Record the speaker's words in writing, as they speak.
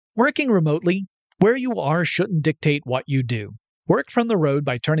Working remotely, where you are shouldn't dictate what you do. Work from the road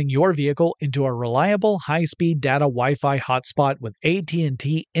by turning your vehicle into a reliable high-speed data Wi-Fi hotspot with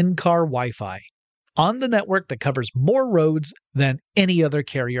AT&T in-car Wi-Fi. On the network that covers more roads than any other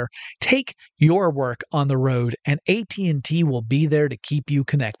carrier, take your work on the road and AT&T will be there to keep you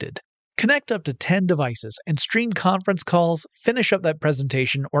connected. Connect up to 10 devices and stream conference calls, finish up that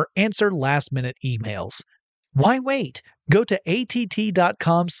presentation, or answer last-minute emails. Why wait? Go to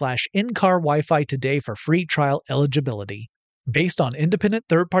att.com/in-car Wi-Fi today for free trial eligibility. Based on independent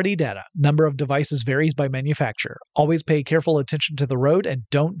third-party data, number of devices varies by manufacturer. Always pay careful attention to the road and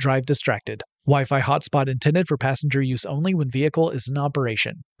don't drive distracted. Wi-Fi hotspot intended for passenger use only when vehicle is in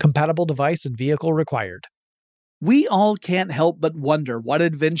operation. Compatible device and vehicle required. We all can't help but wonder what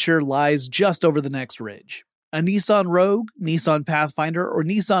adventure lies just over the next ridge. A Nissan Rogue, Nissan Pathfinder, or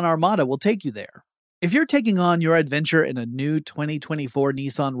Nissan Armada will take you there. If you're taking on your adventure in a new 2024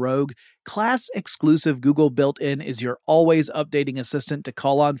 Nissan Rogue, class-exclusive Google built-in is your always updating assistant to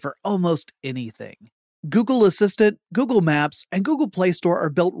call on for almost anything. Google Assistant, Google Maps, and Google Play Store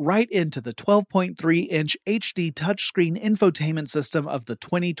are built right into the 12.3-inch HD touchscreen infotainment system of the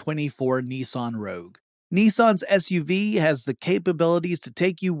 2024 Nissan Rogue. Nissan's SUV has the capabilities to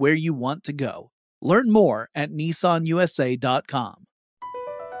take you where you want to go. Learn more at nissanusa.com.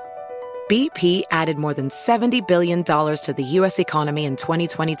 BP added more than $70 billion to the U.S. economy in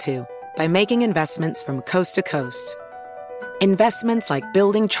 2022 by making investments from coast to coast. Investments like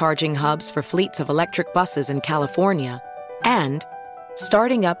building charging hubs for fleets of electric buses in California and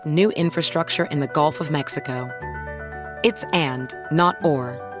starting up new infrastructure in the Gulf of Mexico. It's and, not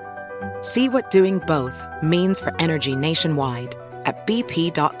or. See what doing both means for energy nationwide at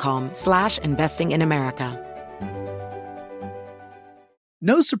bp.com/investing in America.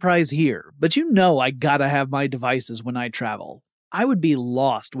 No surprise here, but you know I gotta have my devices when I travel. I would be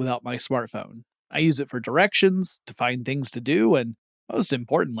lost without my smartphone. I use it for directions, to find things to do, and most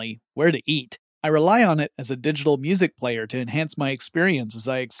importantly, where to eat. I rely on it as a digital music player to enhance my experience as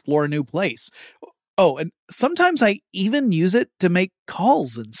I explore a new place. Oh, and sometimes I even use it to make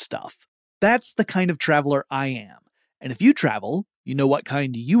calls and stuff. That's the kind of traveler I am. And if you travel, you know what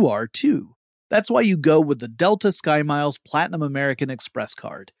kind you are too. That's why you go with the Delta SkyMiles Platinum American Express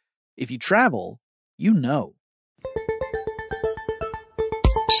card. If you travel, you know.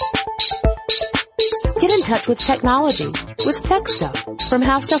 Get in touch with technology with Tech Stuff from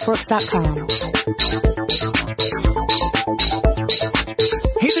HowStuffWorks.com.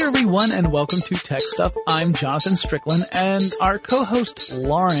 Hey there, everyone, and welcome to Tech Stuff. I'm Jonathan Strickland, and our co-host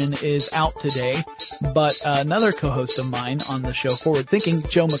Lauren is out today, but another co-host of mine on the show, Forward Thinking,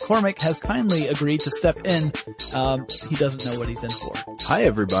 Joe McCormick, has kindly agreed to step in. He doesn't know what he's in for. Hi,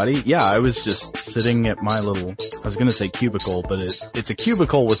 everybody. Yeah, I was just sitting at my little, I was going to say cubicle, but it's a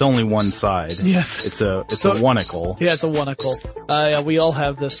cubicle with only one side. Yes. It's a oneicle. Yeah, it's a oneicle. Yeah, we all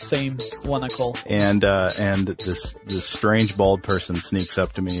have this same oneicle. And this strange bald person sneaks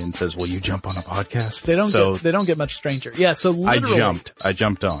up to me and says, "Will you jump on a podcast?" They don't get much stranger. Yeah, so literally, I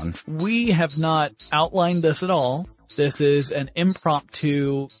jumped on. We have not outlined this at all. This is an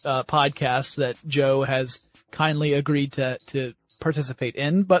impromptu podcast that Joe has kindly agreed to participate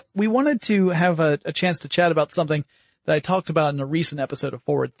in, but we wanted to have a chance to chat about something that I talked about in a recent episode of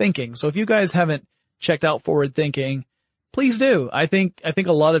Forward Thinking. So if you guys haven't checked out Forward Thinking, please do. I think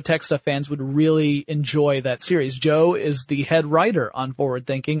a lot of Tech Stuff fans would really enjoy that series. Joe is the head writer on Forward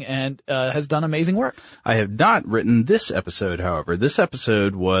Thinking and has done amazing work. I have not written this episode, however. This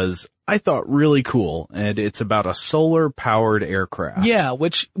episode was, I thought, really cool, and it's about a solar-powered aircraft. Yeah,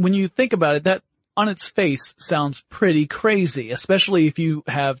 which, when you think about it, that on its face sounds pretty crazy, especially if you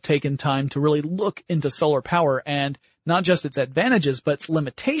have taken time to really look into solar power and not just its advantages, but its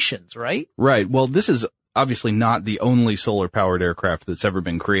limitations, right? Right. Well, this is obviously not the only solar-powered aircraft that's ever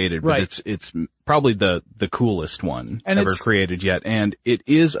been created, but right. It's probably the coolest one and ever created yet. And it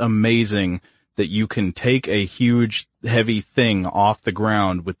is amazing that you can take a huge, heavy thing off the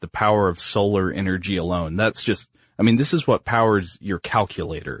ground with the power of solar energy alone. That's just, I mean, this is what powers your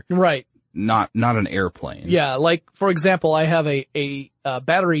calculator. Right. Not an airplane. Yeah, like, for example, I have a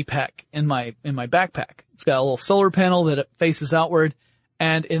battery pack in my backpack. It's got a little solar panel that it faces outward.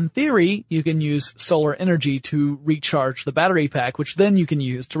 And in theory, you can use solar energy to recharge the battery pack, which then you can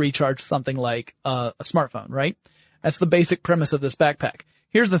use to recharge something like a smartphone, right? That's the basic premise of this backpack.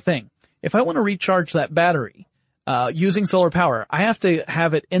 Here's the thing. If I want to recharge that battery using solar power, I have to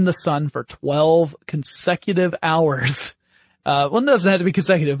have it in the sun for 12 consecutive hours. Well, it doesn't have to be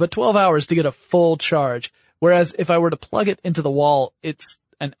consecutive, but 12 hours to get a full charge. Whereas if I were to plug it into the wall, it's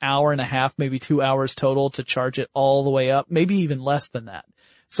an hour and a half, maybe 2 hours total to charge it all the way up, maybe even less than that.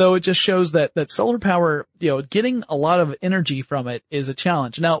 So it just shows that solar power, getting a lot of energy from it is a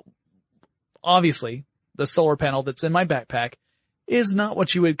challenge. Now, obviously, the solar panel that's in my backpack is not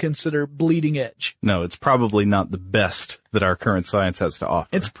what you would consider bleeding edge. No, it's probably not the best that our current science has to offer.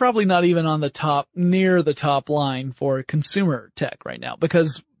 It's probably not even on the near the top line for consumer tech right now,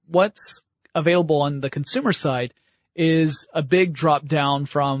 because what's available on the consumer side is a big drop down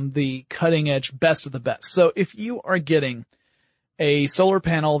from the cutting edge best of the best. So if you are getting a solar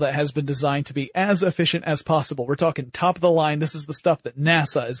panel that has been designed to be as efficient as possible, we're talking top of the line, this is the stuff that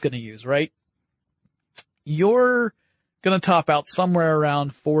NASA is going to use, right? You're going to top out somewhere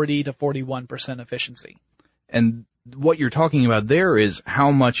around 40 to 41% efficiency. And what you're talking about there is how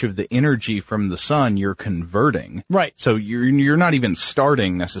much of the energy from the sun you're converting. Right. So you're not even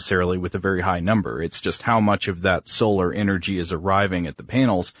starting necessarily with a very high number. It's just how much of that solar energy is arriving at the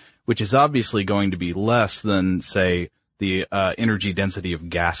panels, which is obviously going to be less than, say, the energy density of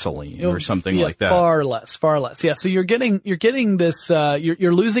gasoline or something like that. Far less. Yeah. So you're getting this,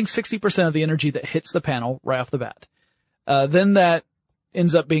 you're losing 60% of the energy that hits the panel right off the bat. Then that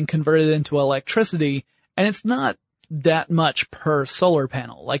ends up being converted into electricity, and it's not that much per solar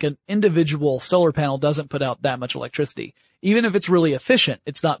panel. Like an individual solar panel doesn't put out that much electricity. Even if it's really efficient,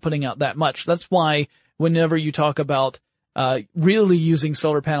 it's not putting out that much. That's why whenever you talk about really using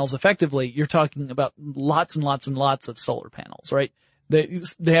solar panels effectively, you're talking about lots and lots and lots of solar panels, right? They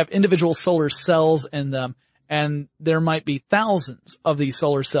have individual solar cells in them, and there might be thousands of these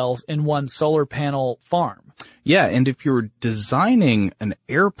solar cells in one solar panel farm. Yeah, and if you're designing an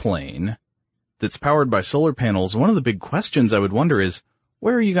airplane that's powered by solar panels, one of the big questions I would wonder is,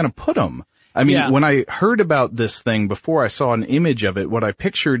 where are you going to put them? I mean, when I heard about this thing before I saw an image of it, what I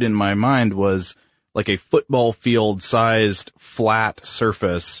pictured in my mind was like a football field sized flat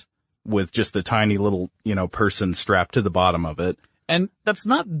surface with just a tiny little, person strapped to the bottom of it. And that's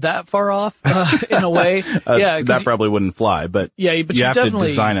not that far off, in a way. That probably wouldn't fly, but you have to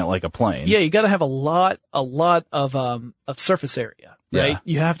design it like a plane. Yeah, you gotta have a lot of surface area, right? Yeah.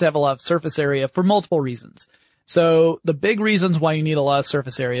 You have to have a lot of surface area for multiple reasons. So the big reasons why you need a lot of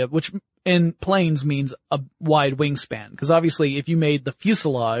surface area, which in planes means a wide wingspan, because obviously if you made the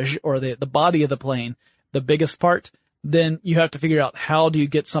fuselage or the body of the plane the biggest part, then you have to figure out how do you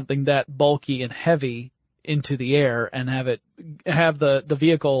get something that bulky and heavy into the air and have the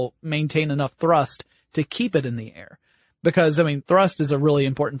vehicle maintain enough thrust to keep it in the air. Because, thrust is a really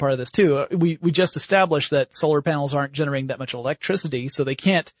important part of this too. We just established that solar panels aren't generating that much electricity, so they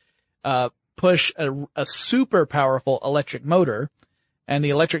can't, push a super powerful electric motor. And the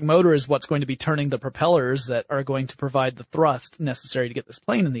electric motor is what's going to be turning the propellers that are going to provide the thrust necessary to get this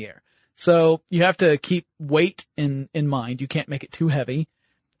plane in the air. So you have to keep weight in mind. You can't make it too heavy.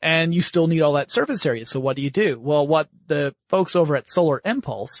 And you still need all that surface area. So what do you do? Well, what the folks over at Solar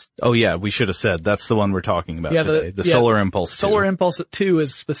Impulse. Oh yeah, we should have said that's the one we're talking about today. The Solar Impulse 2. Solar Impulse 2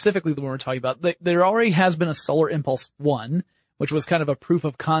 is specifically the one we're talking about. There already has been a Solar Impulse 1, which was kind of a proof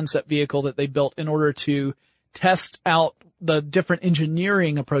of concept vehicle that they built in order to test out the different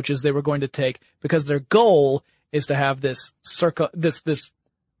engineering approaches they were going to take, because their goal is to have this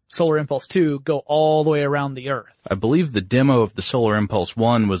Solar Impulse 2 go all the way around the Earth. I believe the demo of the Solar Impulse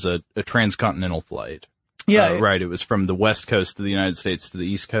 1 was a transcontinental flight. Yeah. Right. It was from the west coast of the United States to the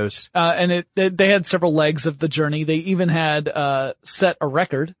east coast. And they had several legs of the journey. They even had, set a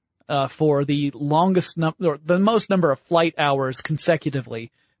record, for the most number of flight hours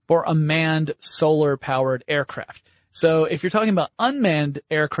consecutively for a manned solar powered aircraft. So if you're talking about unmanned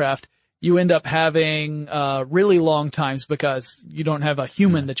aircraft, you end up having really long times because you don't have a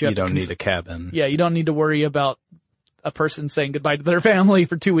human that you have to. You don't need a cabin. Yeah, you don't need to worry about a person saying goodbye to their family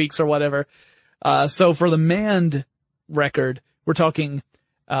for 2 weeks or whatever. So for the manned record, we're talking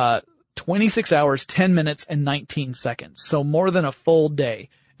 26 hours, 10 minutes, and 19 seconds. So more than a full day.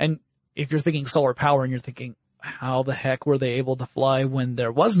 And if you're thinking solar power and you're thinking, how the heck were they able to fly when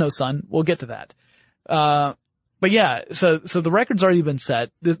there was no sun? We'll get to that. But yeah, so the record's already been set.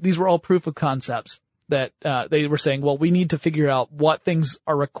 These were all proof of concepts that, they were saying, well, we need to figure out what things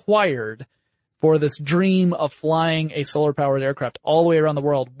are required for this dream of flying a solar powered aircraft all the way around the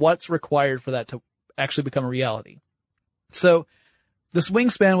world. What's required for that to actually become a reality? So this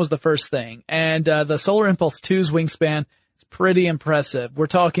wingspan was the first thing. And, the Solar Impulse 2's wingspan is pretty impressive. We're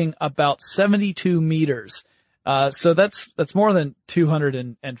talking about 72 meters. So that's more than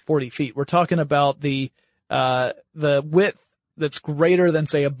 240 feet. We're talking about the width that's greater than,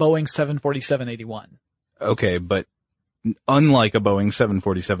 say, a Boeing 747-81. Okay, but unlike a Boeing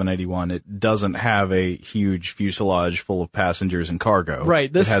 747-81, it doesn't have a huge fuselage full of passengers and cargo. Right.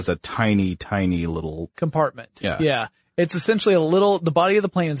 It has a tiny, tiny little compartment. Yeah. Yeah. It's essentially the body of the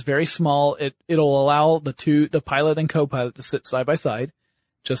plane is very small. It'll allow the pilot and co-pilot to sit side by side,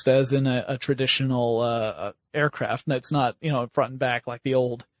 just as in a traditional, aircraft. And it's not, front and back like the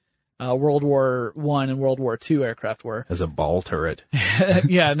old, World War I and World War II aircraft were. As a ball turret.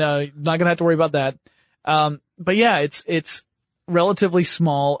 Yeah, no, not gonna have to worry about that. But yeah, it's relatively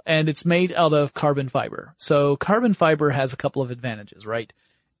small and it's made out of carbon fiber. So carbon fiber has a couple of advantages, right?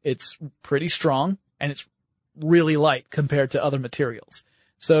 It's pretty strong and it's really light compared to other materials.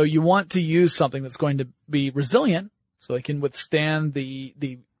 So you want to use something that's going to be resilient so it can withstand the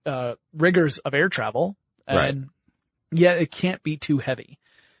rigors of air travel, and yet it can't be too heavy.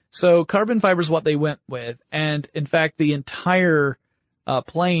 So carbon fiber is what they went with. And in fact, the entire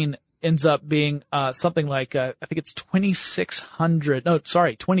plane ends up being something like I think it's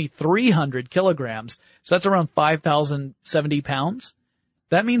 2,300 kilograms. So that's around 5,070 pounds.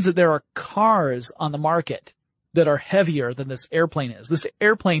 That means that there are cars on the market that are heavier than this airplane is. This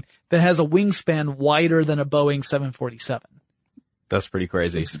airplane that has a wingspan wider than a Boeing 747. That's pretty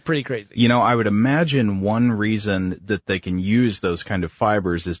crazy. It's pretty crazy. I would imagine one reason that they can use those kind of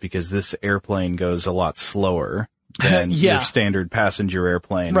fibers is because this airplane goes a lot slower than your standard passenger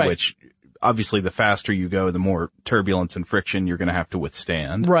airplane, which obviously the faster you go, the more turbulence and friction you're going to have to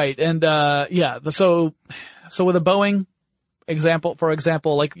withstand. Right. And, so with a Boeing for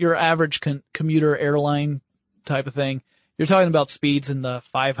example, like your average commuter airline type of thing, you're talking about speeds in the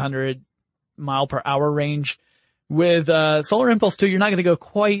 500 mile per hour range. With, Solar Impulse 2, you're not going to go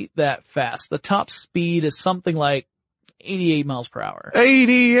quite that fast. The top speed is something like 88 miles per hour.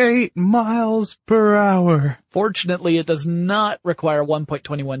 88 miles per hour. Fortunately, it does not require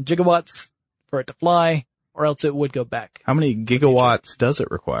 1.21 gigawatts for it to fly, or else it would go back. How many gigawatts does it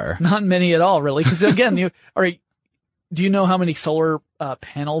require? Not many at all, really. Because again, do you know how many solar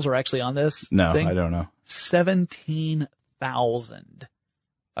panels are actually on this thing? I don't know. 17,000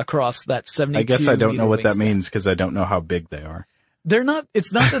 across that 72. I guess I don't know what that wingspan means because I don't know how big they are.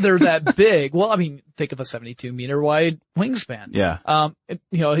 It's not that they're that big. Well, I mean, think of a 72 meter wide wingspan. Yeah.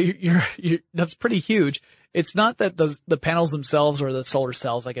 That's pretty huge. It's not that the panels themselves or the solar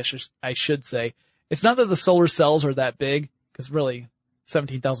cells, I guess I should say. It's not that the solar cells are that big, because really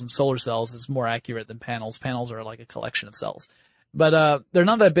 17,000 solar cells is more accurate than panels. Panels are like a collection of cells. But, they're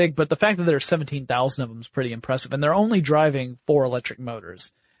not that big, but the fact that there's 17,000 of them is pretty impressive. And they're only driving 4 electric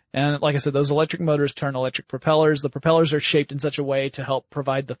motors. And like I said, those electric motors turn electric propellers. The propellers are shaped in such a way to help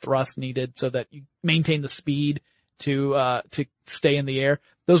provide the thrust needed so that you maintain the speed to stay in the air.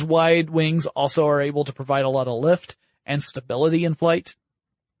 Those wide wings also are able to provide a lot of lift and stability in flight.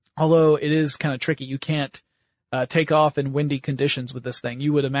 Although it is kind of tricky. You can't, take off in windy conditions with this thing.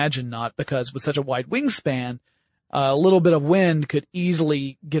 You would imagine not, because with such a wide wingspan, a little bit of wind could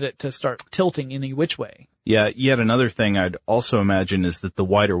easily get it to start tilting any which way. Yeah, yet another thing I'd also imagine is that the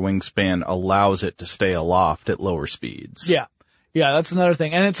wider wingspan allows it to stay aloft at lower speeds. Yeah. Yeah, that's another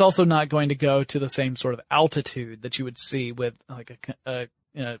thing. And it's also not going to go to the same sort of altitude that you would see with like a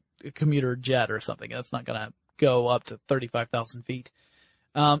commuter jet or something. That's not going to go up to 35,000 feet.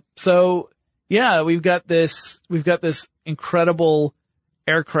 So yeah, we've got this incredible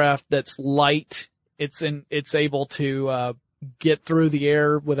aircraft that's light. It's able to, get through the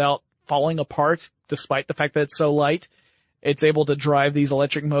air without falling apart, despite the fact that it's so light. It's able to drive these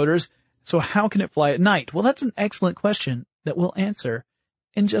electric motors. So how can it fly at night? Well, that's an excellent question that we'll answer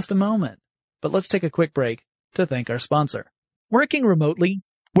in just a moment. But let's take a quick break to thank our sponsor. Working remotely,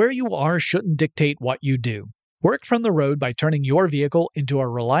 where you are shouldn't dictate what you do. Work from the road by turning your vehicle into a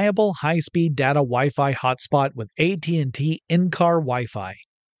reliable high-speed data Wi-Fi hotspot with AT&T in-car Wi-Fi.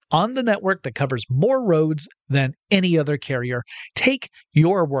 On the network that covers more roads than any other carrier, take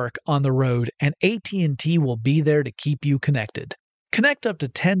your work on the road and AT&T will be there to keep you connected. Connect up to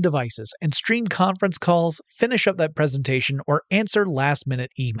 10 devices and stream conference calls, finish up that presentation, or answer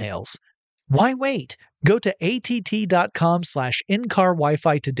last-minute emails. Why wait? Go to att.com/in-car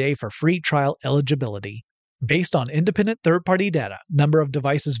Wi-Fi today for free trial eligibility. Based on independent third-party data, number of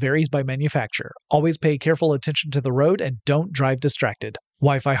devices varies by manufacturer. Always pay careful attention to the road and don't drive distracted.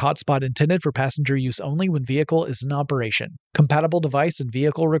 Wi-Fi hotspot intended for passenger use only when vehicle is in operation. Compatible device and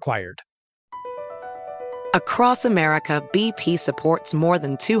vehicle required. Across America, BP supports more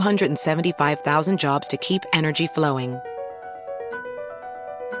than 275,000 jobs to keep energy flowing.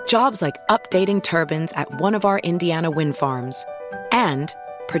 Jobs like updating turbines at one of our Indiana wind farms and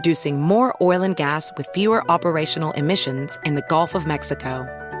producing more oil and gas with fewer operational emissions in the Gulf of Mexico.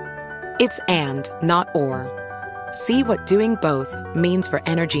 It's and, not or. See what doing both means for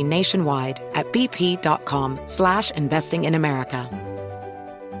energy nationwide at bp.com/investing in America.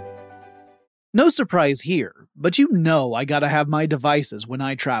 No surprise here. but you know I gotta have my devices when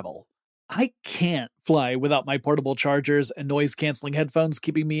I travel. I can't fly without my portable chargers and noise-canceling headphones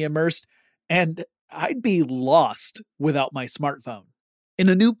keeping me immersed, and I'd be lost without my smartphone. In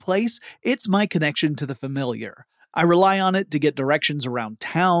a new place, it's my connection to the familiar. I rely on it to get directions around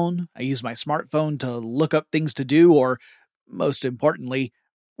town, I use my smartphone to look up things to do, or, most importantly,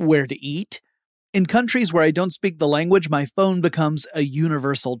 where to eat. In countries where I don't speak the language, my phone becomes a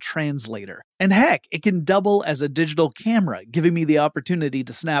universal translator. And heck, it can double as a digital camera, giving me the opportunity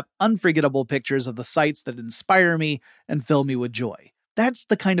to snap unforgettable pictures of the sights that inspire me and fill me with joy. That's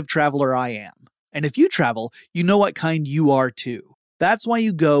the kind of traveler I am. And if you travel, you know what kind you are too. That's why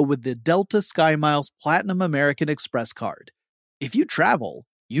you go with the Delta SkyMiles Platinum American Express card. If you travel,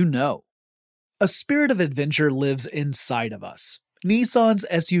 you know. A spirit of adventure lives inside of us. Nissan's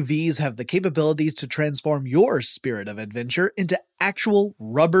SUVs have the capabilities to transform your spirit of adventure into actual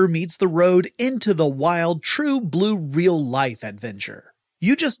rubber meets the road into the wild, true blue real life adventure.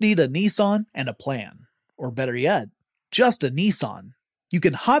 You just need a Nissan and a plan. Or better yet, just a Nissan. You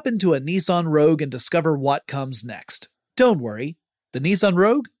can hop into a Nissan Rogue and discover what comes next. Don't worry, the Nissan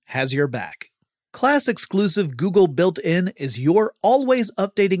Rogue has your back. Class-exclusive Google built-in is your always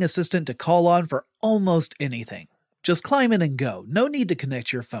updating assistant to call on for almost anything. Just climb in and go. No need to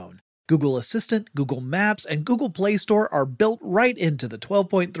connect your phone. Google Assistant, Google Maps, and Google Play Store are built right into the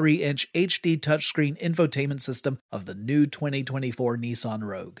 12.3-inch HD touchscreen infotainment system of the new 2024 Nissan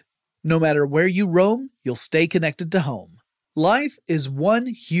Rogue. No matter where you roam, you'll stay connected to home. Life is one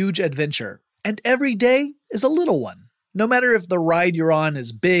huge adventure, and every day is a little one. No matter if the ride you're on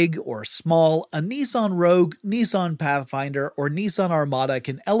is big or small, a Nissan Rogue, Nissan Pathfinder, or Nissan Armada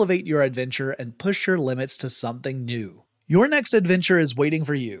can elevate your adventure and push your limits to something new. Your next adventure is waiting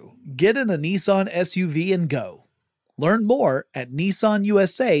for you. Get in a Nissan SUV and go. Learn more at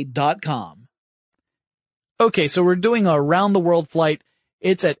nissanusa.com. Okay, so we're doing a round-the-world flight.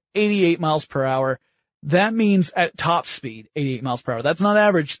 It's at 88 miles per hour. That means at top speed, 88 miles per hour. That's not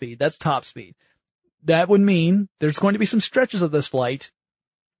average speed, that's top speed. That would mean there's going to be some stretches of this flight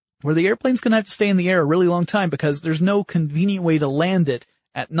where the airplane's going to have to stay in the air a really long time because there's no convenient way to land it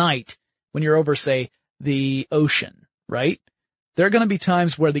at night when you're over, say, the ocean, right? There are going to be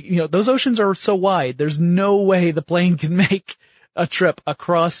times where those oceans are so wide, there's no way the plane can make a trip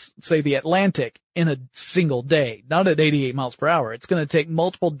across, say, the Atlantic in a single day, not at 88 miles per hour. It's going to take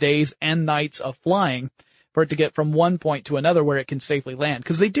multiple days and nights of flying for it to get from one point to another where it can safely land.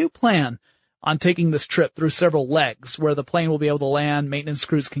 Because they do plan on taking this trip through several legs where the plane will be able to land, maintenance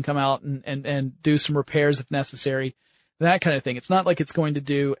crews can come out and do some repairs if necessary, that kind of thing. It's not like it's going to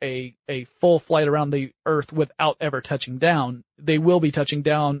do a full flight around the Earth without ever touching down. They will be touching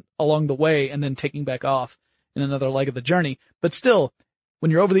down along the way and then taking back off in another leg of the journey. But still,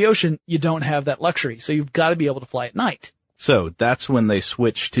 when you're over the ocean, you don't have that luxury. So you've got to be able to fly at night. So that's when they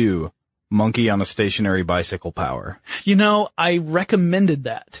switch to monkey on a stationary bicycle power. I recommended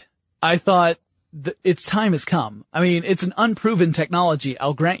that. I thought its time has come. I mean, it's an unproven technology,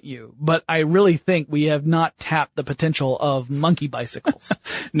 I'll grant you, but I really think we have not tapped the potential of monkey bicycles.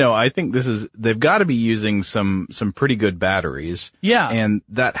 No, I think they've got to be using some pretty good batteries. Yeah. And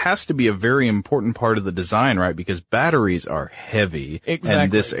that has to be a very important part of the design, right? Because batteries are heavy. Exactly.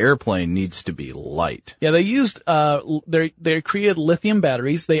 And this airplane needs to be light. Yeah, they used, they created lithium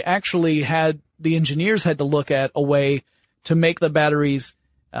batteries. They actually the engineers had to look at a way to make the batteries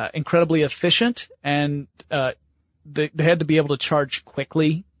incredibly efficient, and they had to be able to charge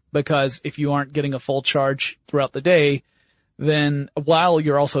quickly, because if you aren't getting a full charge throughout the day, then while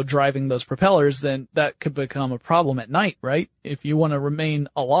you're also driving those propellers, then that could become a problem at night, right? If you want to remain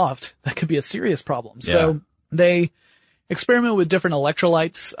aloft, that could be a serious problem. Yeah. So they experiment with different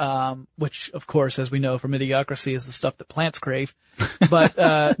electrolytes, which of course, as we know from Idiocracy, is the stuff that plants crave. But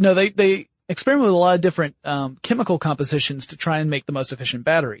no, they experiment with a lot of different chemical compositions to try and make the most efficient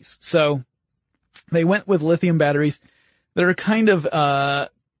batteries. So they went with lithium batteries that are kind of,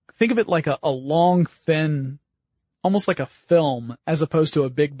 think of it like a long, thin, almost like a film, as opposed to a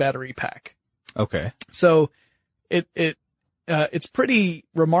big battery pack. Okay. So it's pretty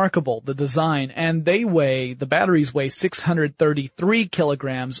remarkable, the design, and the batteries weigh 633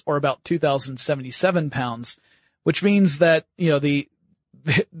 kilograms, or about 2,077 pounds, which means that,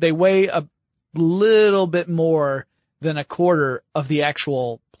 they weigh a little bit more than a quarter of the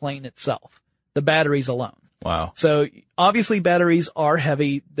actual plane itself, the batteries alone. Wow. So obviously batteries are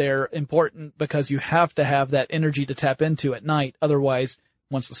heavy. They're important because you have to have that energy to tap into at night. Otherwise,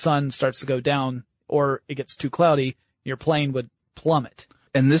 once the sun starts to go down or it gets too cloudy, your plane would plummet.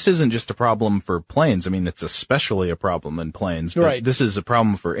 And this isn't just a problem for planes. I mean, it's especially a problem in planes. But Right. This is a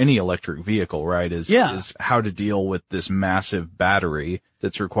problem for any electric vehicle, right? Is how to deal with this massive battery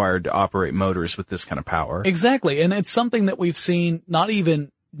that's required to operate motors with this kind of power. Exactly. And it's something that we've seen not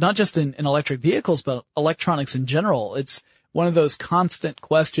just in electric vehicles, but electronics in general. It's one of those constant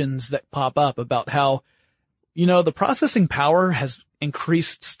questions that pop up about how, the processing power has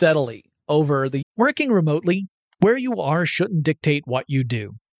increased steadily over the Working remotely, where you are shouldn't dictate what you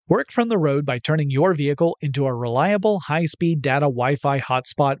do. Work from the road by turning your vehicle into a reliable high-speed data Wi-Fi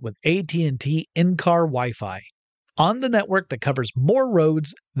hotspot with AT&T in-car Wi-Fi. On the network that covers more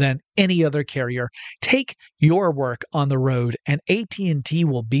roads than any other carrier, take your work on the road and AT&T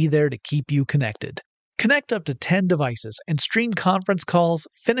will be there to keep you connected. Connect up to 10 devices and stream conference calls,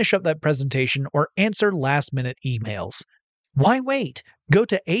 finish up that presentation, or answer last-minute emails. Why wait? Go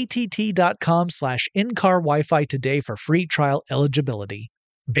to att.com/in-car Wi-Fi today for free trial eligibility.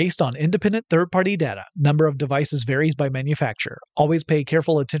 Based on independent third-party data, number of devices varies by manufacturer. Always pay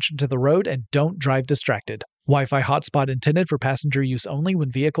careful attention to the road and don't drive distracted. Wi-Fi hotspot intended for passenger use only when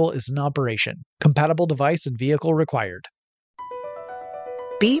vehicle is in operation. Compatible device and vehicle required.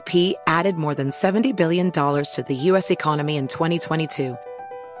 BP added more than $70 billion to the U.S. economy in 2022.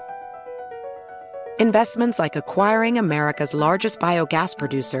 Investments like acquiring America's largest biogas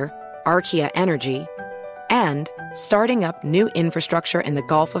producer, Archaea Energy, and starting up new infrastructure in the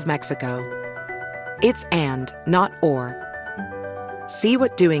Gulf of Mexico. It's and, not or. See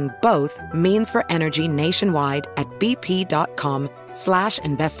what doing both means for energy nationwide at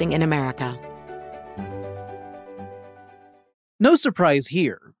bp.com/investing in America. No surprise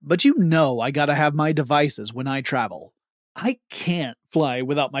here, but I gotta have my devices when I travel. I can't fly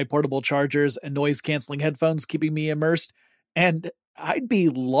without my portable chargers and noise-canceling headphones keeping me immersed, and I'd be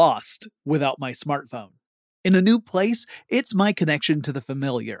lost without my smartphone. In a new place, it's my connection to the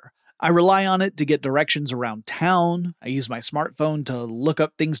familiar. I rely on it to get directions around town, I use my smartphone to look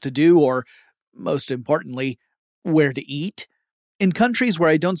up things to do, or, most importantly, where to eat. In countries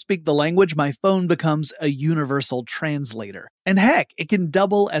where I don't speak the language, my phone becomes a universal translator. And heck, it can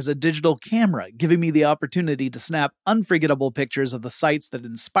double as a digital camera, giving me the opportunity to snap unforgettable pictures of the sights that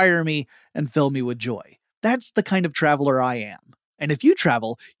inspire me and fill me with joy. That's the kind of traveler I am. And if you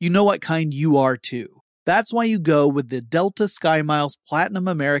travel, you know what kind you are too. That's why you go with the Delta SkyMiles Platinum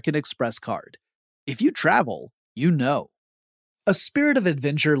American Express card. If you travel, you know. A spirit of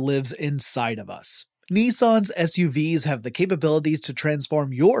adventure lives inside of us. Nissan's SUVs have the capabilities to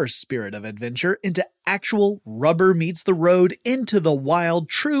transform your spirit of adventure into actual rubber meets the road into the wild,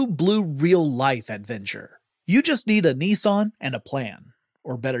 true blue real-life adventure. You just need a Nissan and a plan.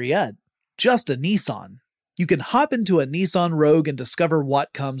 Or better yet, just a Nissan. You can hop into a Nissan Rogue and discover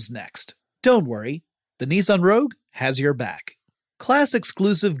what comes next. Don't worry, the Nissan Rogue has your back.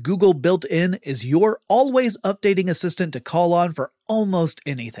 Class-exclusive Google built-in is your always updating assistant to call on for almost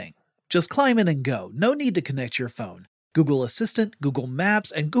anything. Just climb in and go. No need to connect your phone. Google Assistant, Google Maps,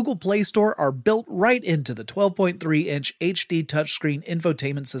 and Google Play Store are built right into the 12.3-inch HD touchscreen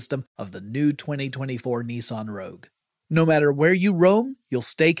infotainment system of the new 2024 Nissan Rogue. No matter where you roam, you'll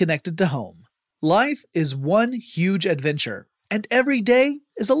stay connected to home. Life is one huge adventure, and every day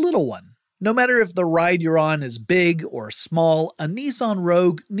is a little one. No matter if the ride you're on is big or small, a Nissan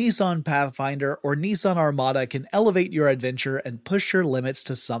Rogue, Nissan Pathfinder, or Nissan Armada can elevate your adventure and push your limits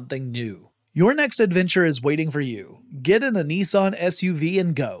to something new. Your next adventure is waiting for you. Get in a Nissan SUV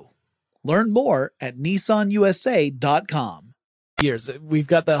and go. Learn more at nissanusa.com. years. We've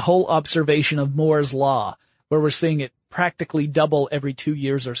got the whole observation of Moore's Law, where we're seeing it practically double every 2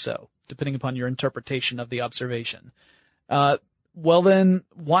 years or so, depending upon your interpretation of the observation. Well then,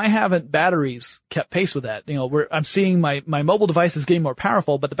 why haven't batteries kept pace with that? I'm seeing my mobile device is getting more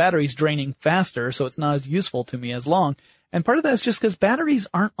powerful, but the battery's draining faster, so it's not as useful to me as long. And part of that is just because batteries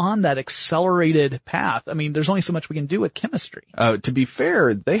aren't on that accelerated path. I mean, there's only so much we can do with chemistry. To be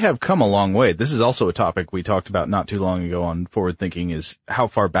fair, they have come a long way. This is also a topic we talked about not too long ago on Forward Thinking, is how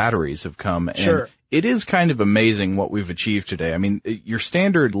far batteries have come. And sure. It is kind of amazing what we've achieved today. I mean, your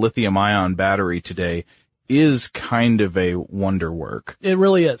standard lithium-ion battery today is kind of a wonder work. It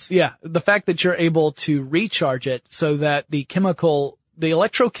really is. Yeah. The fact that you're able to recharge it so that the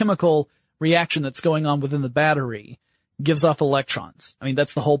electrochemical reaction that's going on within the battery gives off electrons. I mean,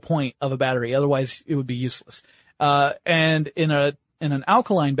 that's the whole point of a battery. Otherwise, it would be useless. And in an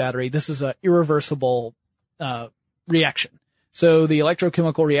alkaline battery, this is an irreversible, reaction. So the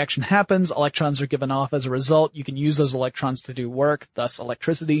electrochemical reaction happens, electrons are given off as a result. You can use those electrons to do work, thus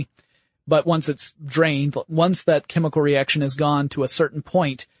electricity. But once it's drained, once that chemical reaction is gone to a certain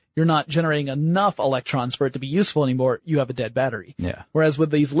point, you're not generating enough electrons for it to be useful anymore, you have a dead battery. Yeah. Whereas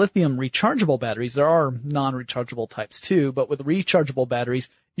with these lithium rechargeable batteries, there are non-rechargeable types too, but with rechargeable batteries,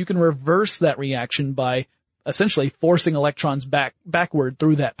 you can reverse that reaction by essentially forcing electrons backward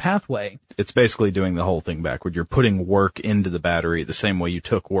through that pathway. It's basically doing the whole thing backward. You're putting work into the battery the same way you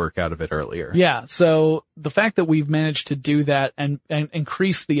took work out of it earlier. Yeah. So the fact that we've managed to do that and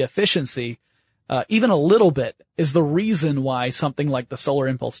increase the efficiency, even a little bit, is the reason why something like the Solar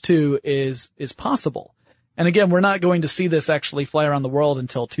Impulse 2 is possible. And again, we're not going to see this actually fly around the world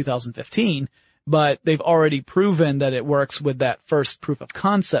until 2015, but they've already proven that it works with that first proof of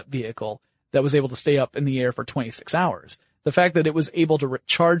concept vehicle that was able to stay up in the air for 26 hours. The fact that it was able to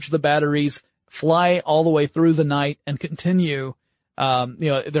recharge the batteries, fly all the way through the night and continue,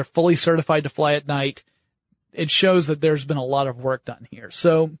 they're fully certified to fly at night. It shows that there's been a lot of work done here.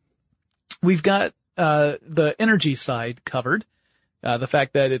 So we've got, the energy side covered. The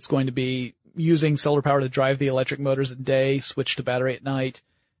fact that it's going to be using solar power to drive the electric motors at day, switch to battery at night.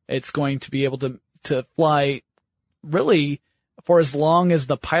 It's going to be able to fly really for as long as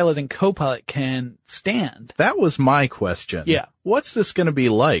the pilot and co-pilot can stand. That was my question. Yeah. What's this going to be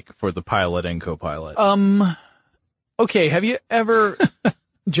like for the pilot and co-pilot? Okay. Have you ever,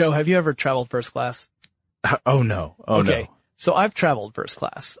 Joe, have you ever traveled first class? Oh no. Okay. So I've traveled first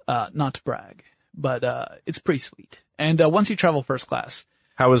class, not to brag, but, it's pretty sweet. And, once you travel first class.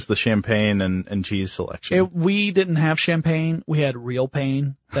 How was the champagne and cheese selection? We didn't have champagne. We had real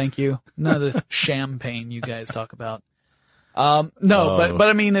pain. Thank you. None of this champagne you guys talk about. But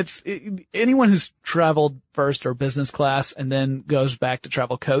I mean, anyone who's traveled first or business class and then goes back to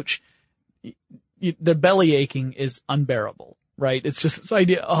travel coach, the belly aching is unbearable, right? It's just this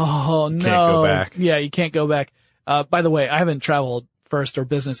idea, oh no. Can't go back. Yeah, you can't go back. By the way, I haven't traveled first or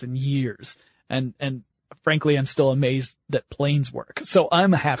business in years, and frankly, I'm still amazed that planes work. So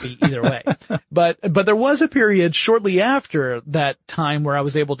I'm happy either way. But there was a period shortly after that time where I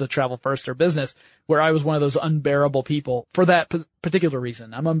was able to travel first or business, where I was one of those unbearable people for that particular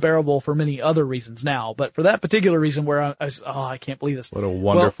reason. I'm unbearable for many other reasons now, but for that particular reason where I was, I can't believe this. What a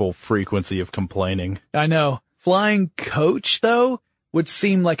wonderful frequency of complaining. I know. Flying coach, though, would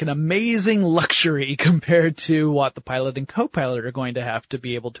seem like an amazing luxury compared to what the pilot and co-pilot are going to have to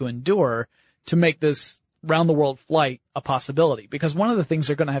be able to endure to make this round-the-world flight a possibility. Because one of the things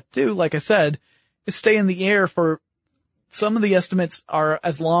they're going to have to do, like I said, is stay in the air for, some of the estimates are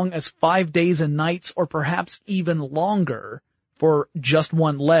as long as 5 days and nights, or perhaps even longer for just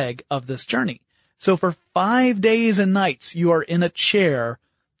one leg of this journey. So for 5 days and nights, you are in a chair,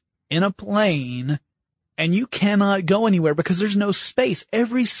 in a plane, and you cannot go anywhere because there's no space.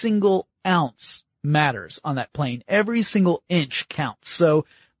 Every single ounce matters on that plane. Every single inch counts. So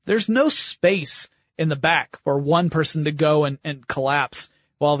there's no space in the back for one person to go and collapse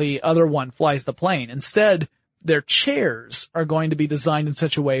while the other one flies the plane. Instead, their chairs are going to be designed in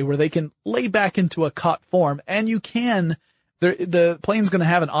such a way where they can lay back into a cot form, and the plane's going to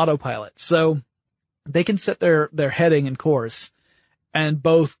have an autopilot. So they can set their heading and course and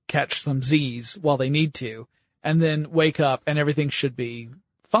both catch some Z's while they need to, and then wake up and everything should be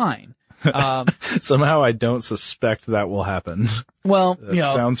fine. Somehow I don't suspect that will happen. Well,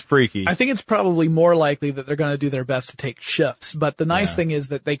 that sounds freaky. I think it's probably more likely that they're going to do their best to take shifts, but the nice thing is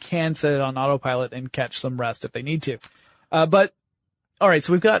that they can set it on autopilot and catch some rest if they need to. But all right,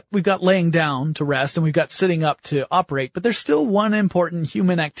 so we've got laying down to rest and we've got sitting up to operate, but there's still one important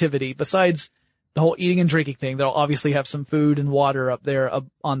human activity besides the whole eating and drinking thing. They'll obviously have some food and water up there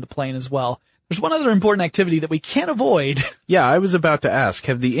on the plane as well. There's one other important activity that we can't avoid. Yeah, I was about to ask,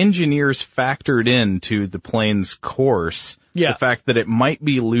 have the engineers factored into the plane's course the fact that it might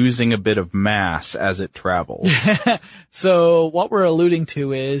be losing a bit of mass as it travels? So what we're alluding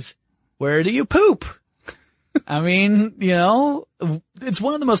to is, where do you poop? I mean, it's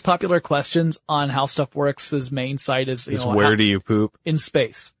one of the most popular questions on How Stuff Works' main site is where do you poop? In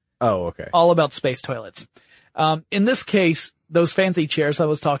space. Oh, okay. All about space toilets. In this case, those fancy chairs I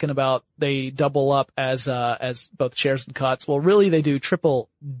was talking about, they double up as both chairs and cots. Well, really they do triple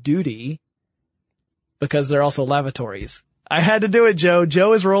duty because they're also lavatories. I had to do it, Joe.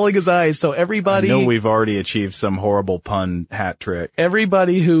 Joe is rolling his eyes, so everybody... I know we've already achieved some horrible pun hat trick.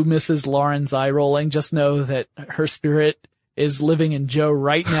 Everybody who misses Lauren's eye rolling, just know that her spirit is living in Joe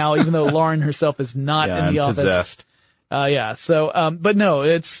right now, even though Lauren herself is not in the office. Possessed. So, but no,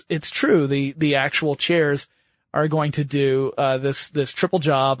 it's true. The actual chairs are going to do, this triple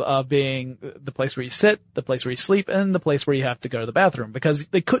job of being the place where you sit, the place where you sleep, and the place where you have to go to the bathroom, because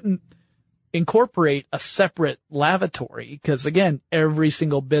they couldn't incorporate a separate lavatory because again, every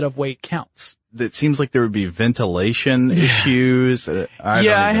single bit of weight counts. It seems like there would be ventilation issues. I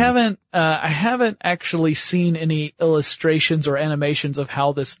haven't actually seen any illustrations or animations of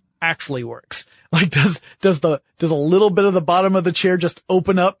how this actually works. Like, does a little bit of the bottom of the chair just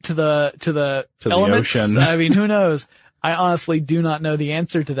open up to the elements? Ocean? I mean, who knows? I honestly do not know the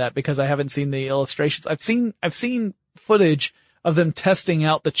answer to that because I haven't seen the illustrations. I've seen footage of them testing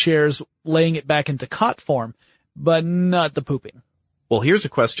out the chairs, laying it back into cot form, but not the pooping. Well, here's a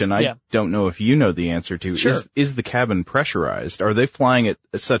question I don't know if you know the answer to. Sure. Is the cabin pressurized? Are they flying at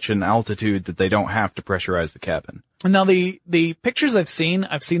such an altitude that they don't have to pressurize the cabin? Now, the pictures I've seen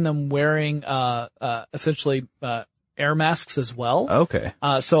them wearing, essentially, air masks as well. Okay.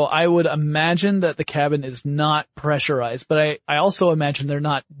 So I would imagine that the cabin is not pressurized, but I also imagine they're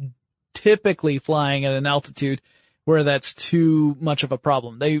not typically flying at an altitude where that's too much of a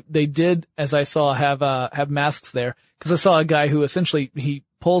problem. They did, as I saw, have masks there, because I saw a guy who essentially, he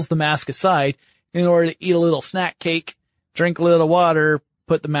pulls the mask aside in order to eat a little snack cake, drink a little water,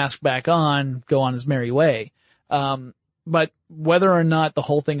 put the mask back on, go on his merry way. But whether or not the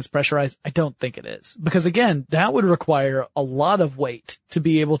whole thing is pressurized, I don't think it is. Because again, that would require a lot of weight to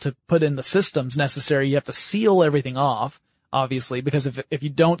be able to put in the systems necessary. You have to seal everything off, obviously, because if you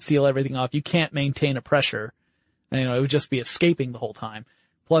don't seal everything off, you can't maintain a pressure. You know, it would just be escaping the whole time.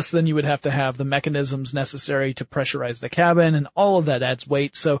 Plus then you would have to have the mechanisms necessary to pressurize the cabin, and all of that adds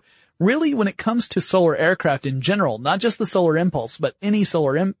weight. So really, when it comes to solar aircraft in general, not just the Solar Impulse, but any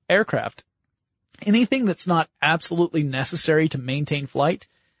solar aircraft, anything that's not absolutely necessary to maintain flight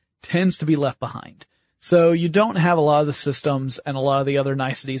tends to be left behind. So you don't have a lot of the systems and a lot of the other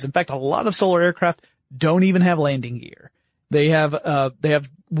niceties. In fact, a lot of solar aircraft don't even have landing gear. They have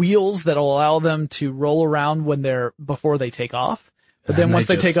wheels that'll allow them to roll around before they take off. But then once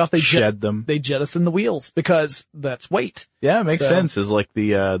they take off, they jettison the wheels because that's weight. Yeah, it makes sense. It's like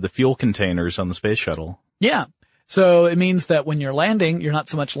the fuel containers on the space shuttle. Yeah. So it means that when you're landing, you're not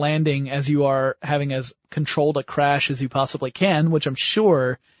so much landing as you are having as controlled a crash as you possibly can, which I'm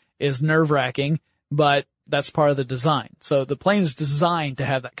sure is nerve-wracking, but that's part of the design. So the plane is designed to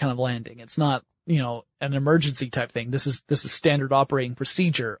have that kind of landing. It's not, an emergency type thing. This is standard operating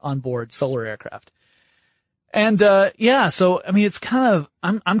procedure on board solar aircraft. And, so, I mean, it's kind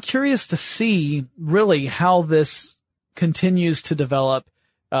of, I'm curious to see really how this continues to develop,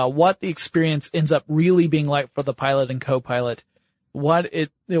 what the experience ends up really being like for the pilot and co-pilot, whether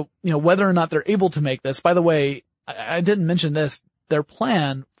or not they're able to make this. By the way, I didn't mention this, their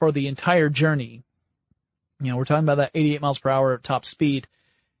plan for the entire journey, we're talking about that 88 miles per hour top speed.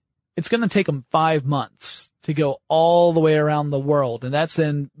 It's going to take them 5 months to go all the way around the world, and that's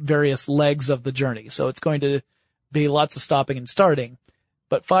in various legs of the journey. So it's going to be lots of stopping and starting,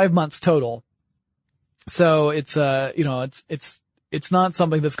 but 5 months total. So it's it's not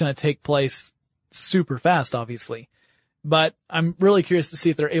something that's going to take place super fast, obviously, but I'm really curious to see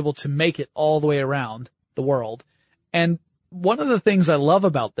if they're able to make it all the way around the world. And one of the things I love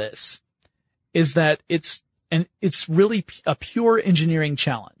about this is that it's really a pure engineering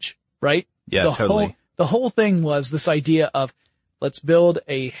challenge, right? Yeah, totally. The whole thing was this idea of let's build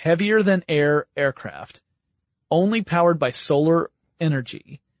a heavier than air aircraft only powered by solar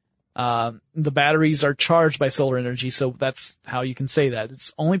energy. The batteries are charged by solar energy, so that's how you can say that.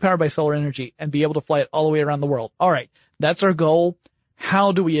 It's only powered by solar energy and be able to fly it all the way around the world. All right, that's our goal.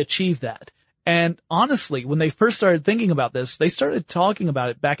 How do we achieve that? And honestly, when they first started thinking about this, they started talking about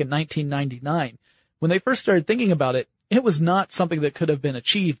it back in 1999. When they first started thinking about it, it was not something that could have been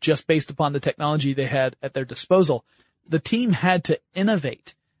achieved just based upon the technology they had at their disposal. The team had to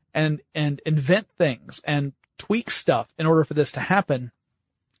innovate and invent things and tweak stuff in order for this to happen.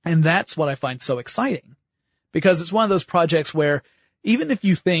 And that's what I find so exciting, because it's one of those projects where even if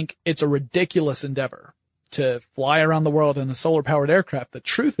you think it's a ridiculous endeavor to fly around the world in a solar powered aircraft, the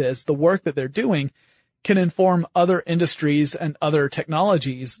truth is the work that they're doing can inform other industries and other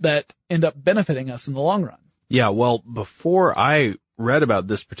technologies that end up benefiting us in the long run. Yeah, well, before I read about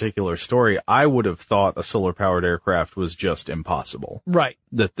this particular story, I would have thought a solar-powered aircraft was just impossible. Right.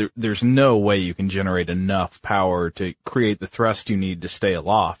 That there's no way you can generate enough power to create the thrust you need to stay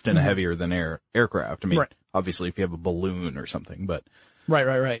aloft in a heavier-than-air aircraft. I mean, obviously, if you have a balloon or something, but...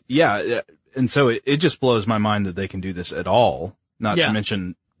 Right. Yeah, and so it just blows my mind that they can do this at all, not to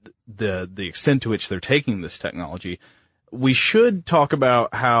mention the extent to which they're taking this technology. We should talk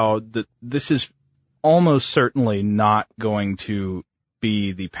about how this is almost certainly not going to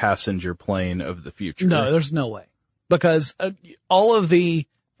be the passenger plane of the future. No, there's no way. Because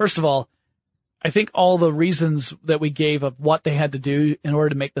first of all, I think all the reasons that we gave of what they had to do in order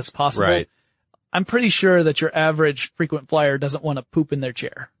to make this possible, I'm pretty sure that your average frequent flyer doesn't want to poop in their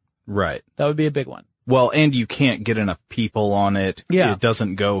chair. Right. That would be a big one. Well, and you can't get enough people on it. Yeah. It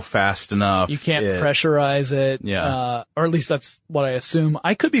doesn't go fast enough. You can't pressurize it. Yeah. Or at least that's what I assume.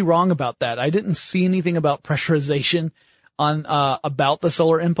 I could be wrong about that. I didn't see anything about pressurization on, about the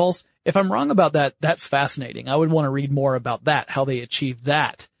Solar Impulse. If I'm wrong about that, that's fascinating. I would want to read more about that, how they achieve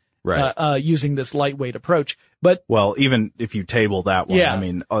that. Right. Using this lightweight approach. But, well, even if you table that one, yeah, I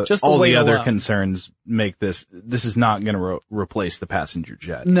mean, just all the other alone. concerns make this is not going to replace the passenger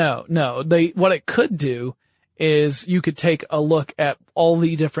jet. No. What it could do is you could take a look at all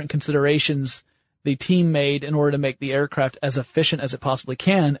the different considerations the team made in order to make the aircraft as efficient as it possibly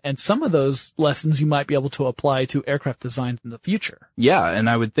can. And some of those lessons you might be able to apply to aircraft design in the future. Yeah. And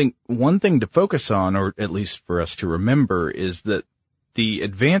I would think one thing to focus on, or at least for us to remember, is that the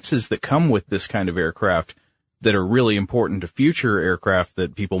advances that come with this kind of aircraft that are really important to future aircraft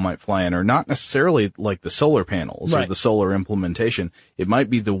that people might fly in are not necessarily like the solar panels or the solar implementation. It might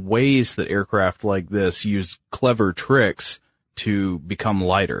be the ways that aircraft like this use clever tricks to become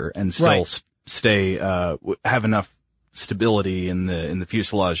lighter and still stay, have enough stability in the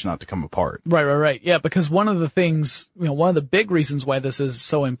fuselage not to come apart. Right. Yeah, because one of the things, one of the big reasons why this is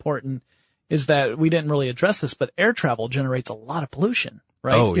so important is that we didn't really address this, but air travel generates a lot of pollution.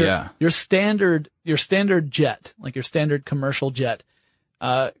 Right? Oh, yeah. Your standard jet, like your standard commercial jet,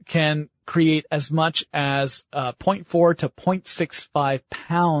 can create as much as, 0.4 to 0.65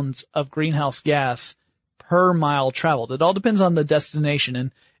 pounds of greenhouse gas per mile traveled. It all depends on the destination.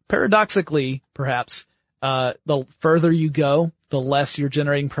 And paradoxically, perhaps, the further you go, the less you're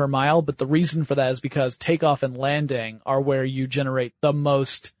generating per mile. But the reason for that is because takeoff and landing are where you generate the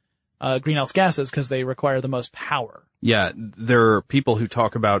most, greenhouse gases because they require the most power. Yeah, there are people who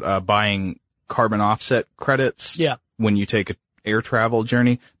talk about buying carbon offset credits. Yeah. When you take an air travel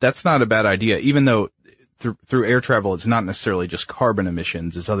journey, that's not a bad idea. Even though through air travel, it's not necessarily just carbon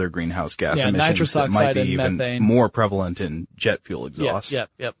emissions; it's other greenhouse gas emissions nitrous that might oxide be and even methane. more prevalent in jet fuel exhaust.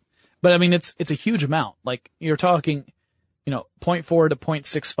 Yep. But I mean, it's a huge amount. Like you're talking, 0.4 to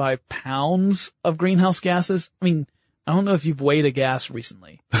 0.65 pounds of greenhouse gases. I mean, I don't know if you've weighed a gas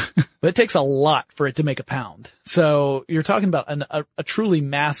recently, but it takes a lot for it to make a pound. So you're talking about a truly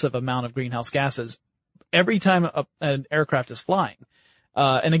massive amount of greenhouse gases every time an aircraft is flying.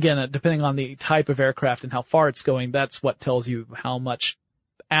 And again, depending on the type of aircraft and how far it's going, that's what tells you how much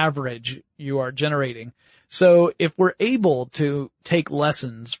average you are generating. So if we're able to take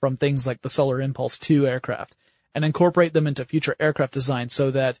lessons from things like the Solar Impulse 2 aircraft and incorporate them into future aircraft design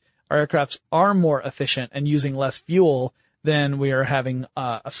so that our aircrafts are more efficient and using less fuel, then we are having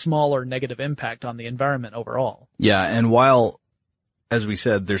a smaller negative impact on the environment overall. Yeah, and while, as we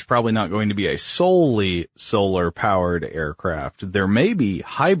said, there's probably not going to be a solely solar-powered aircraft, there may be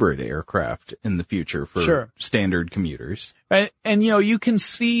hybrid aircraft in the future for standard commuters. Right. And, you can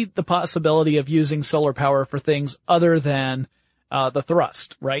see the possibility of using solar power for things other than the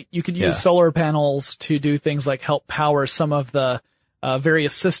thrust, right? You could use solar panels to do things like help power some of the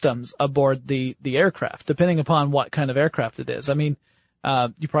various systems aboard the aircraft, depending upon what kind of aircraft it is. I mean,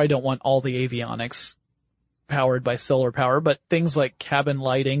 you probably don't want all the avionics powered by solar power, but things like cabin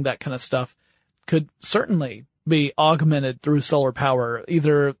lighting, that kind of stuff could certainly be augmented through solar power,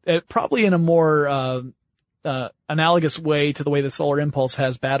 either probably in a more, analogous way to the way the Solar Impulse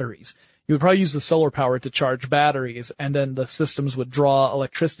has batteries. You would probably use the solar power to charge batteries, and then the systems would draw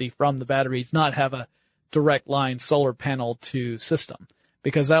electricity from the batteries, not have a direct line solar panel to system,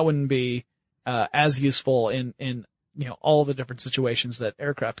 because that wouldn't be as useful in all the different situations that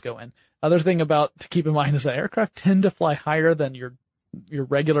aircraft go in. Other thing to keep in mind is that aircraft tend to fly higher than your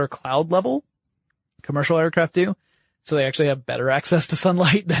regular cloud level. Commercial aircraft do, so they actually have better access to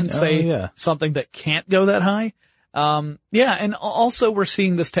sunlight than something that can't go that high. And also we're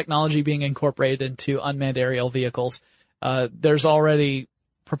seeing this technology being incorporated into unmanned aerial vehicles. There's already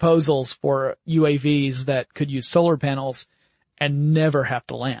proposals for UAVs that could use solar panels and never have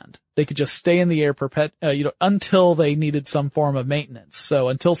to land. They could just stay in the air until they needed some form of maintenance. So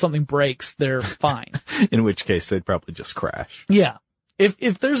until something breaks, they're fine. In which case they'd probably just crash. Yeah.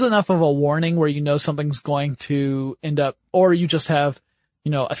 If there's enough of a warning where something's going to end up, or you just have,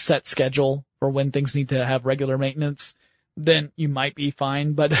 a set schedule for when things need to have regular maintenance, then you might be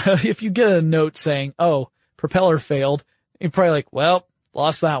fine. But if you get a note saying, propeller failed, you're probably like, well,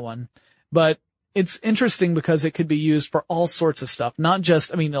 lost that one. But it's interesting because it could be used for all sorts of stuff. Not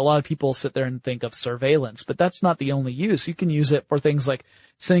just, a lot of people sit there and think of surveillance, but that's not the only use. You can use it for things like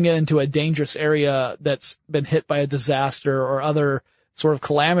sending it into a dangerous area that's been hit by a disaster or other sort of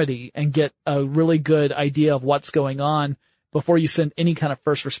calamity and get a really good idea of what's going on before you send any kind of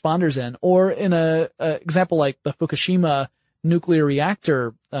first responders in. Or in a example like the Fukushima nuclear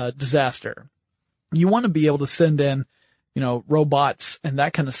reactor disaster, you want to be able to send in, robots and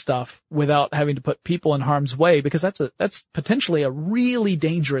that kind of stuff without having to put people in harm's way, because that's potentially a really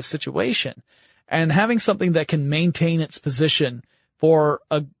dangerous situation. And having something that can maintain its position for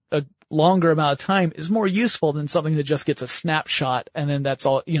a longer amount of time is more useful than something that just gets a snapshot and then that's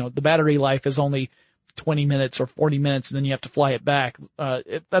all, the battery life is only 20 minutes or 40 minutes and then you have to fly it back.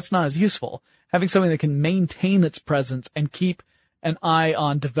 That's not as useful. Having something that can maintain its presence and keep an eye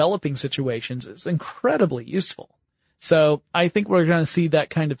on developing situations is incredibly useful. So I think we're going to see that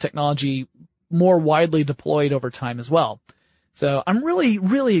kind of technology more widely deployed over time as well. So I'm really,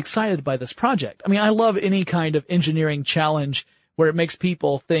 really excited by this project. I mean, I love any kind of engineering challenge where it makes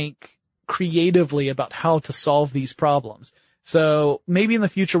people think creatively about how to solve these problems. So maybe in the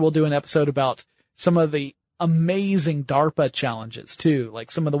future we'll do an episode about some of the amazing DARPA challenges too, like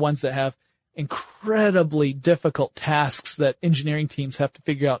some of the ones that have incredibly difficult tasks that engineering teams have to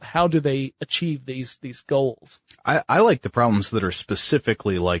figure out how do they achieve these goals. I like the problems that are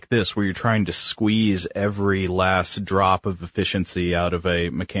specifically like this, where you're trying to squeeze every last drop of efficiency out of a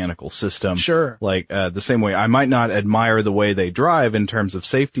mechanical system. Sure. Like, the same way I might not admire the way they drive in terms of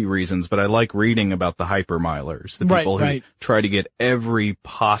safety reasons, but I like reading about the hypermilers, the people who try to get every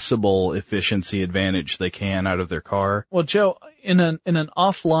possible efficiency advantage they can out of their car. Well, Joe, in an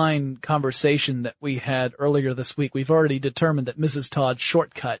offline conversation that we had earlier this week, we've already determined that Mrs. Todd's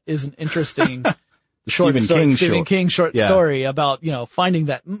Shortcut is an interesting Stephen King short story about, finding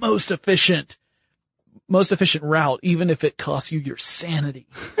that most efficient route, even if it costs you your sanity.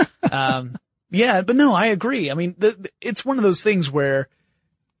 But no, I agree. I mean, it's one of those things where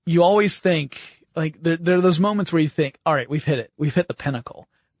you always think, like, there are those moments where you think, all right, we've hit it. We've hit the pinnacle.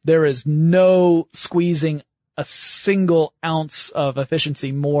 There is no squeezing a single ounce of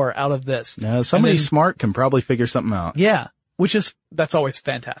efficiency more out of this. Now, somebody smart can probably figure something out. Yeah. That's always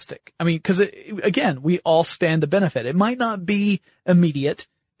fantastic. I mean, cause again, we all stand to benefit. It might not be immediate.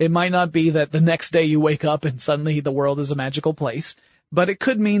 It might not be that the next day you wake up and suddenly the world is a magical place, but it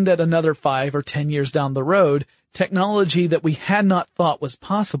could mean that another 5 or 10 years down the road, technology that we had not thought was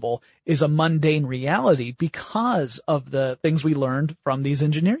possible is a mundane reality because of the things we learned from these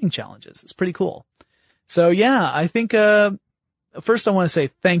engineering challenges. It's pretty cool. So yeah, I think, first I want to say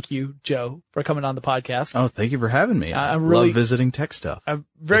thank you, Joe, for coming on the podcast. Oh, thank you for having me. I really love visiting Tech Stuff. I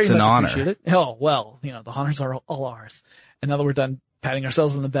very much appreciate it. Oh, well, the honors are all ours. And now that we're done patting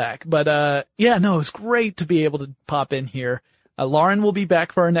ourselves on the back. But, it was great to be able to pop in here. Lauren will be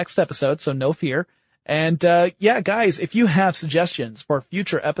back for our next episode, so no fear. And, guys, if you have suggestions for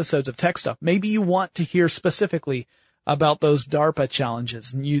future episodes of Tech Stuff, maybe you want to hear specifically about those DARPA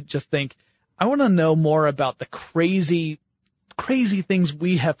challenges and you just think, I want to know more about the crazy things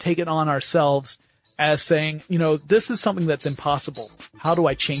we have taken on ourselves as saying, this is something that's impossible. How do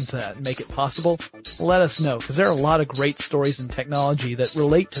I change that and make it possible? Let us know, because there are a lot of great stories in technology that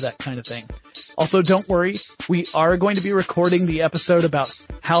relate to that kind of thing. Also, don't worry, we are going to be recording the episode about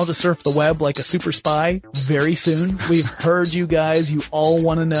how to surf the web like a super spy very soon. We've heard you guys, you all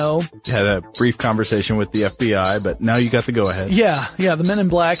want to know. Had a brief conversation with the FBI, but now you got the go ahead. Yeah, the men in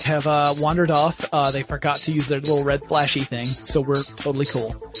black have wandered off. They forgot to use their little red flashy thing, so we're totally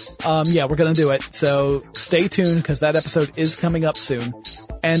cool. We're gonna do it, so stay tuned because that episode is coming up soon.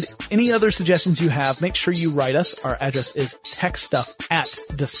 And any other suggestions you have, make sure you write us. Our address is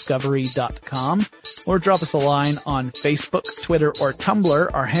techstuff@discovery.com, or drop us a line on Facebook, Twitter, or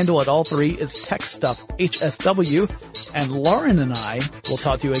Tumblr. Our handle at all three is TechStuffHSW, and Lauren and I will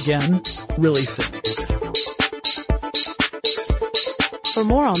talk to you again really soon. For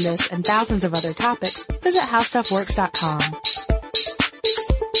more on this and thousands of other topics, visit HowStuffWorks.com.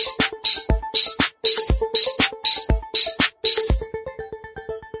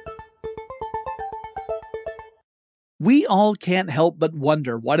 We all can't help but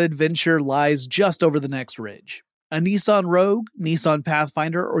wonder what adventure lies just over the next ridge. A Nissan Rogue, Nissan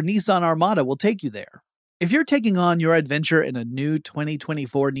Pathfinder, or Nissan Armada will take you there. If you're taking on your adventure in a new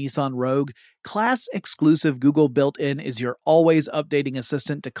 2024 Nissan Rogue, class-exclusive Google built-in is your always updating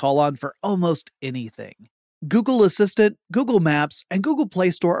assistant to call on for almost anything. Google Assistant, Google Maps, and Google Play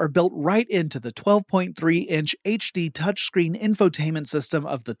Store are built right into the 12.3-inch HD touchscreen infotainment system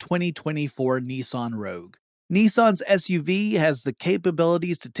of the 2024 Nissan Rogue. Nissan's SUV has the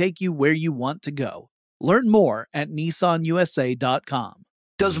capabilities to take you where you want to go. Learn more at nissanusa.com.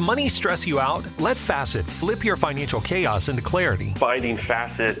 Does money stress you out? Let Facet flip your financial chaos into clarity. Finding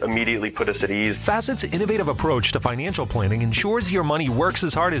Facet immediately put us at ease. Facet's innovative approach to financial planning ensures your money works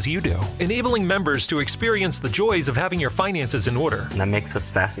as hard as you do, enabling members to experience the joys of having your finances in order. And that makes us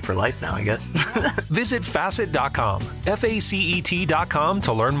Facet for life now, I guess. Visit Facet.com, FACET.com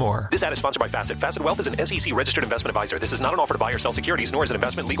to learn more. This ad is sponsored by Facet. Facet Wealth is an SEC registered investment advisor. This is not an offer to buy or sell securities, nor is it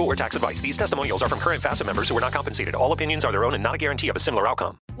investment, legal, or tax advice. These testimonials are from current Facet members who are not compensated. All opinions are their own and not a guarantee of a similar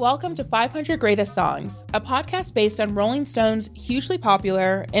outcome. Welcome to 500 Greatest Songs, a podcast based on Rolling Stone's hugely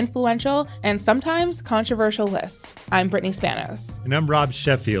popular, influential, and sometimes controversial list. I'm Brittany Spanos. And I'm Rob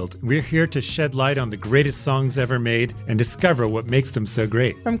Sheffield. We're here to shed light on the greatest songs ever made and discover what makes them so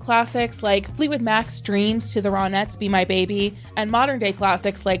great. From classics like Fleetwood Mac's Dreams to the Ronettes' Be My Baby, and modern-day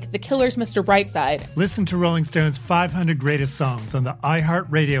classics like The Killer's Mr. Brightside. Listen to Rolling Stone's 500 Greatest Songs on the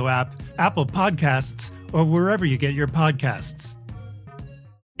iHeartRadio app, Apple Podcasts, or wherever you get your podcasts.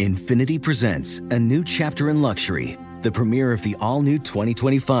 Infiniti presents a new chapter in luxury, the premiere of the all-new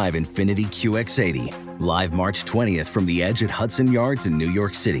 2025 Infiniti QX80, live March 20th from the Edge at Hudson Yards in New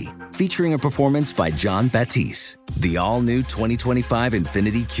York City, featuring a performance by John Batiste. The all-new 2025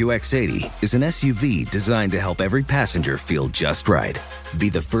 Infiniti QX80 is an SUV designed to help every passenger feel just right. Be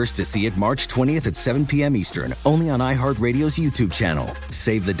the first to see it March 20th at 7 p.m. Eastern, only on iHeartRadio's YouTube channel.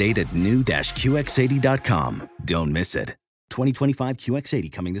 Save the date at new-QX80.com. Don't miss it. 2025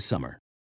 QX80 coming this summer.